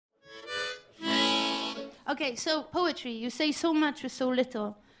Okay, so poetry, you say so much with so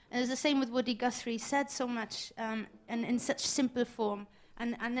little. And it's the same with Woody Guthrie. He said so much and in such simple form.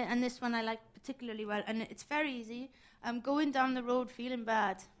 And this one I like particularly well. And it's very easy. I'm going down the road feeling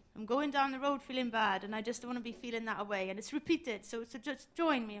bad. I'm going down the road feeling bad, and I just don't want to be feeling that away. And it's repeated, so just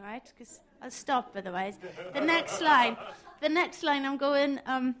join me, right? Because I'll stop otherwise. The next line, I'm going,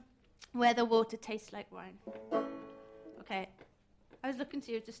 where the water tastes like wine. Okay. I was looking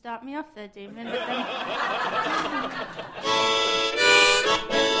to you to start me off there, Damien, but then...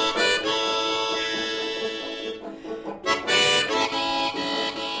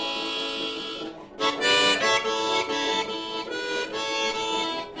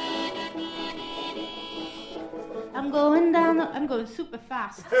 I'm going super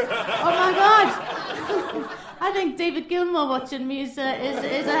fast. Oh my God! I think David Gilmour watching me is a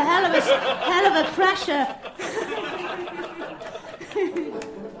hell of a pressure.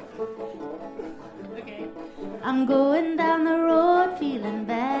 Okay. I'm going down the road feeling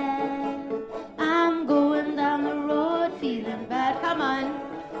bad. I'm going down the road feeling bad. Come on.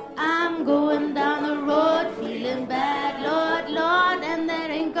 I'm going down the road feeling bad. Lord, Lord, and that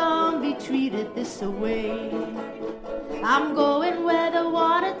ain't gonna be treated this way. I'm going where the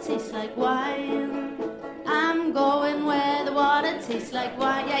water tastes like wine. I'm going where the water tastes like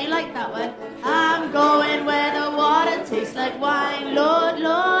wine. Yeah, you like that one? I'm going where the water tastes like wine. Lord,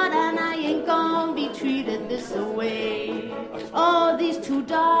 Lord, and I ain't gonna be treated this way. Oh, these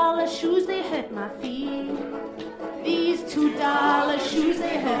 $2 shoes, they hurt my feet. These $2 shoes,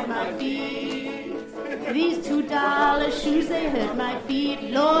 they hurt my feet. These $2 shoes, they hurt my feet.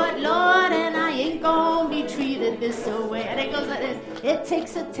 Lord, Lord, and I ain't gonna be treated this way. And it goes like this. It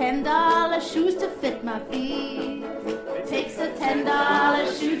takes a $10 shoes to fit my feet. It takes a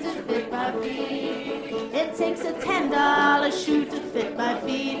 $10 shoe to fit my feet. It takes a $10 shoe to fit my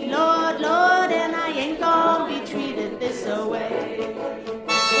feet.